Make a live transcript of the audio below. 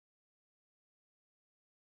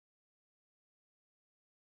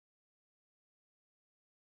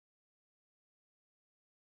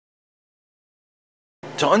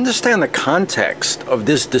To understand the context of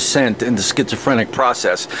this descent into schizophrenic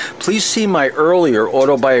process, please see my earlier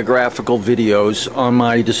autobiographical videos on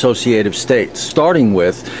my dissociative states, starting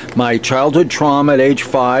with my childhood trauma at age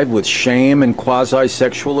 5 with shame and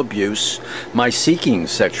quasi-sexual abuse, my seeking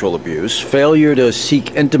sexual abuse, failure to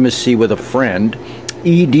seek intimacy with a friend,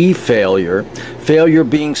 ED failure, failure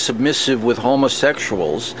being submissive with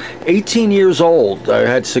homosexuals. 18 years old, I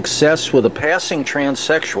had success with a passing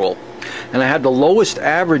transsexual, and I had the lowest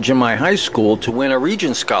average in my high school to win a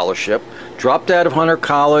Regents Scholarship, dropped out of Hunter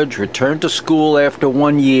College, returned to school after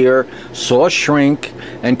 1 year, saw shrink,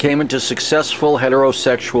 and came into successful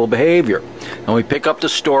heterosexual behavior. And we pick up the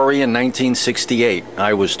story in 1968.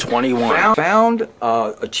 I was 21. Found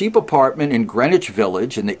a cheap apartment in Greenwich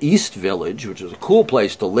Village, in the East Village, which was a cool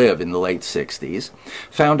place to live in the late 60s.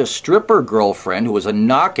 Found a stripper girlfriend who was a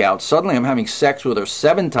knockout. Suddenly I'm having sex with her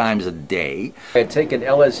 7 times a day. I had taken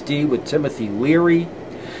LSD with Timothy Leary,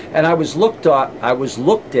 and I was looked at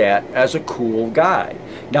as a cool guy.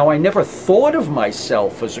 Now, I never thought of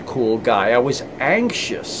myself as a cool guy. I was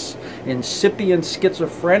anxious, incipient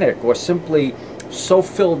schizophrenic, or simply so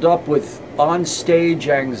filled up with on-stage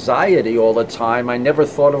anxiety all the time, I never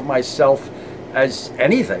thought of myself as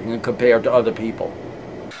anything compared to other people.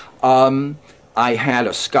 I had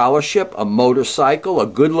a scholarship, a motorcycle, a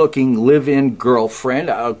good-looking live-in girlfriend,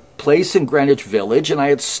 a place in Greenwich Village, and I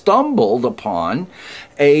had stumbled upon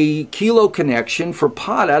a kilo connection for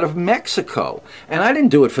pot out of Mexico. And I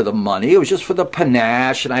didn't do it for the money, it was just for the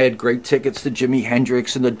panache, and I had great tickets to Jimi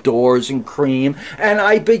Hendrix and the Doors and Cream, and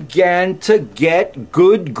I began to get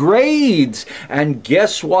good grades. And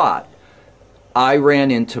guess what? I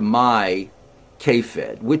ran into my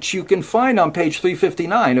K-Fed, which you can find on page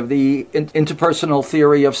 359 of the Interpersonal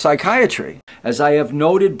Theory of Psychiatry. As I have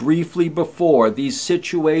noted briefly before, these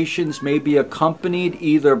situations may be accompanied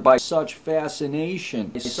either by such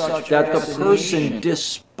fascination that the person,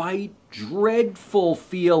 despite dreadful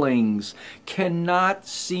feelings, cannot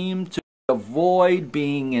seem to avoid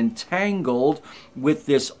being entangled with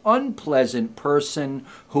this unpleasant person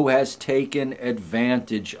who has taken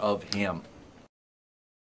advantage of him.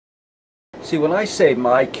 See, when I say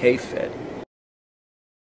my K-Fed,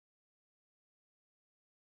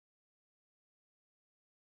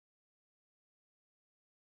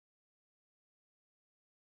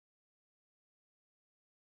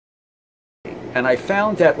 and I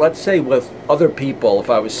found that, let's say with other people, if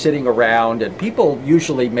I was sitting around, and people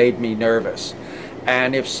usually made me nervous,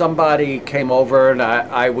 and if somebody came over and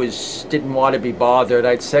I didn't want to be bothered,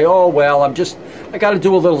 I'd say, oh, well, I got to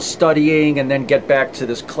do a little studying and then get back to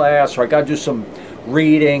this class, or I got to do some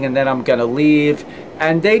reading and then I'm going to leave.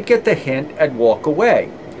 And they'd get the hint and walk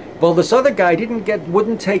away. Well, this other guy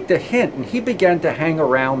wouldn't take the hint, and he began to hang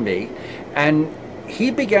around me, and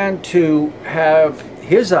he began to have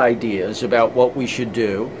his ideas about what we should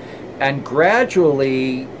do, and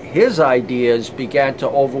gradually his ideas began to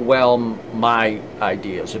overwhelm my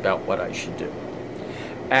ideas about what I should do.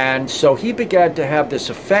 And so he began to have this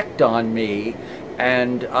effect on me,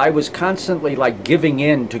 and I was constantly like giving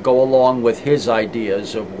in to go along with his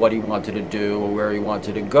ideas of what he wanted to do or where he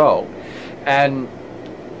wanted to go. And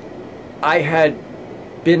I had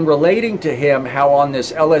been relating to him how on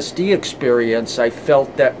this LSD experience I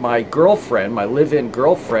felt that my girlfriend, my live-in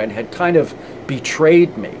girlfriend, had kind of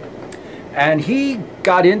betrayed me. And he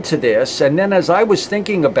got into this, and then as I was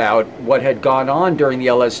thinking about what had gone on during the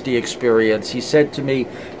LSD experience, he said to me,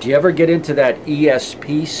 do you ever get into that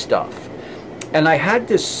ESP stuff? And I had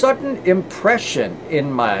this sudden impression in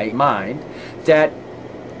my mind that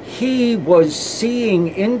he was seeing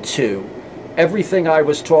into everything I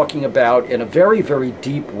was talking about in a very, very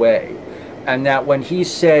deep way. And that when he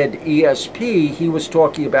said ESP, he was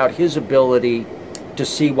talking about his ability to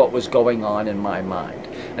see what was going on in my mind.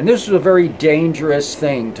 And this was a very dangerous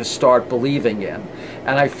thing to start believing in.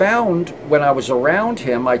 And I found when I was around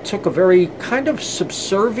him, I took a very kind of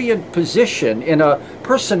subservient position in a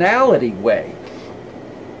personality way.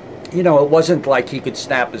 You know, it wasn't like he could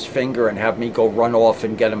snap his finger and have me go run off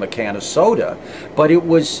and get him a can of soda. But it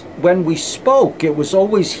was, when we spoke, it was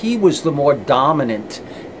always he was the more dominant,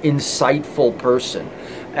 insightful person.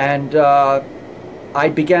 And I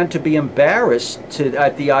began to be embarrassed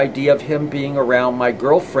at the idea of him being around my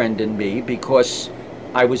girlfriend and me, because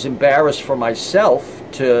I was embarrassed for myself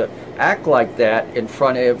to act like that in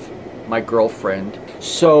front of my girlfriend.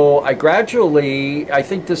 So I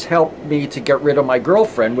think this helped me to get rid of my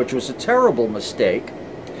girlfriend, which was a terrible mistake.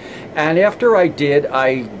 And after I did,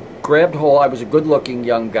 I grabbed hold. I was a good-looking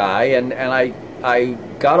young guy, and I I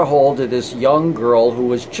got a hold of this young girl who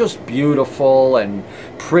was just beautiful and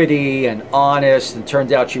pretty and honest, and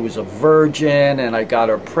turned out she was a virgin, and I got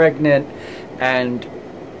her pregnant, and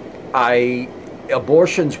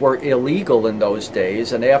abortions were illegal in those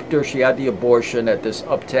days, and after she had the abortion at this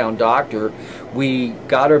uptown doctor, we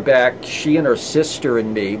got her back, she and her sister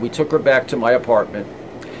and me, we took her back to my apartment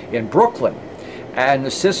in Brooklyn. And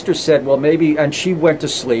the sister said, well, maybe, and she went to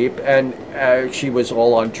sleep, and she was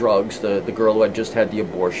all on drugs, the girl who had just had the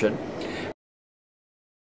abortion.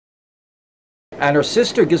 And her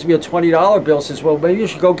sister gives me a $20 bill, says, well, maybe you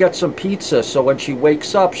should go get some pizza so when she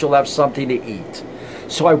wakes up, she'll have something to eat.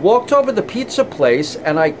 So I walked over to the pizza place,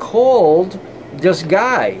 and I called this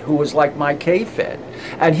guy who was like my K-Fed.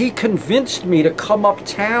 And he convinced me to come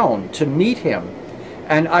uptown to meet him.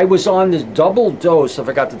 And I was on this double dose, I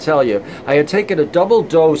forgot to tell you. I had taken a double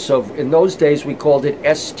dose of, in those days we called it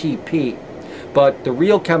STP. But the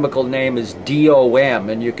real chemical name is DOM,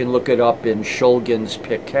 and you can look it up in Shulgin's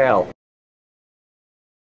Pickel.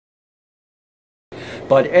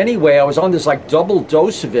 But anyway, I was on this like double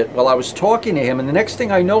dose of it while I was talking to him, and the next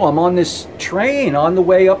thing I know, I'm on this train on the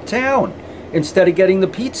way uptown instead of getting the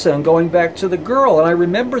pizza and going back to the girl. And I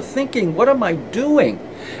remember thinking, what am I doing?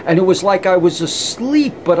 And it was like I was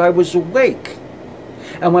asleep, but I was awake.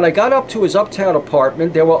 And when I got up to his uptown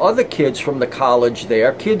apartment, there were other kids from the college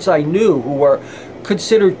there, kids I knew who were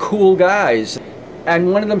considered cool guys.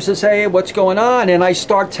 And one of them says, hey, what's going on? And I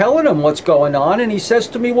start telling him what's going on, and he says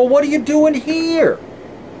to me, well, what are you doing here?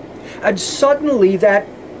 And suddenly that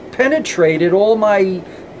penetrated all my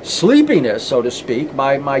sleepiness, so to speak,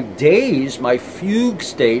 my daze, my fugue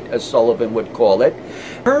state, as Sullivan would call it.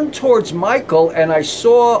 Turned towards Michael, and I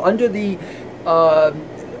saw under the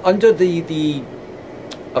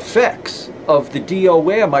effects of the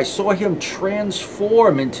DOM, I saw him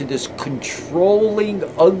transform into this controlling,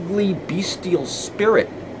 ugly, bestial spirit.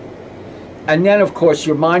 And then, of course,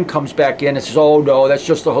 your mind comes back in and says, oh, no, that's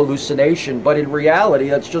just a hallucination. But in reality,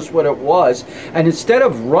 that's just what it was. And instead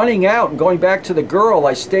of running out and going back to the girl,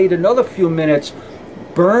 I stayed another few minutes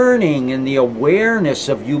burning in the awareness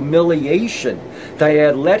of humiliation that I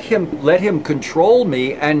had let him control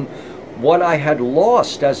me, and what I had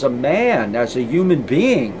lost as a man, as a human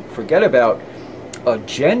being. Forget about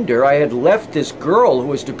gender. I had left this girl who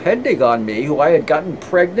was depending on me, who I had gotten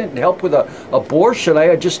pregnant and helped with an abortion. I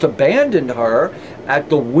had just abandoned her at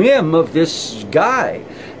the whim of this guy.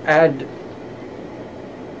 And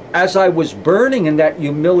as I was burning in that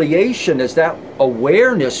humiliation, as that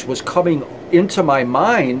awareness was coming into my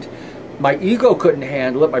mind, my ego couldn't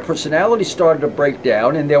handle it. My personality started to break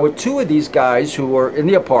down, and there were two of these guys who were in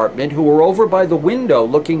the apartment who were over by the window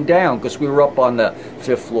looking down, because we were up on the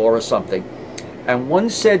 5th floor or something. And one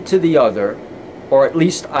said to the other, or at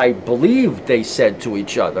least I believed they said to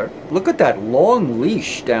each other, look at that long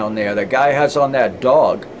leash down there the guy has on that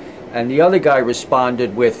dog. And the other guy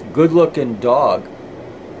responded with, good-looking dog.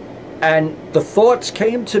 And the thoughts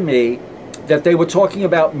came to me that they were talking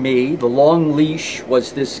about me. The long leash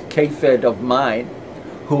was this K-Fed of mine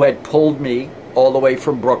who had pulled me all the way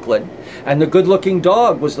from Brooklyn. And the good-looking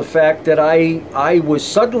dog was the fact that I was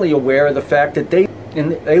suddenly aware of the fact that they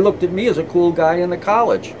looked at me as a cool guy in the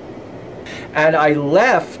college. And I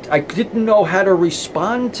left. I didn't know how to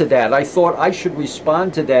respond to that. I thought I should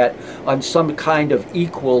respond to that on some kind of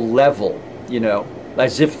equal level, you know,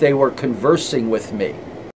 as if they were conversing with me.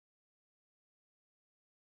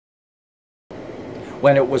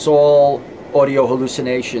 When it was all audio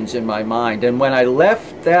hallucinations in my mind. And when I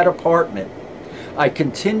left that apartment, I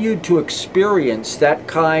continued to experience that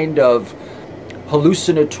kind of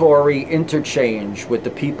hallucinatory interchange with the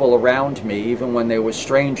people around me, even when they were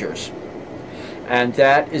strangers. And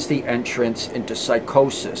that is the entrance into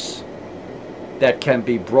psychosis that can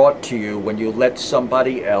be brought to you when you let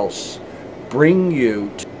somebody else bring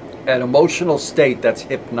you to an emotional state that's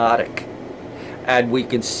hypnotic. And we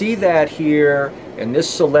can see that here in this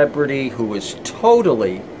celebrity who is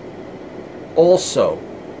totally also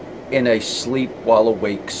in a sleep while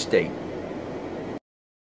awake state.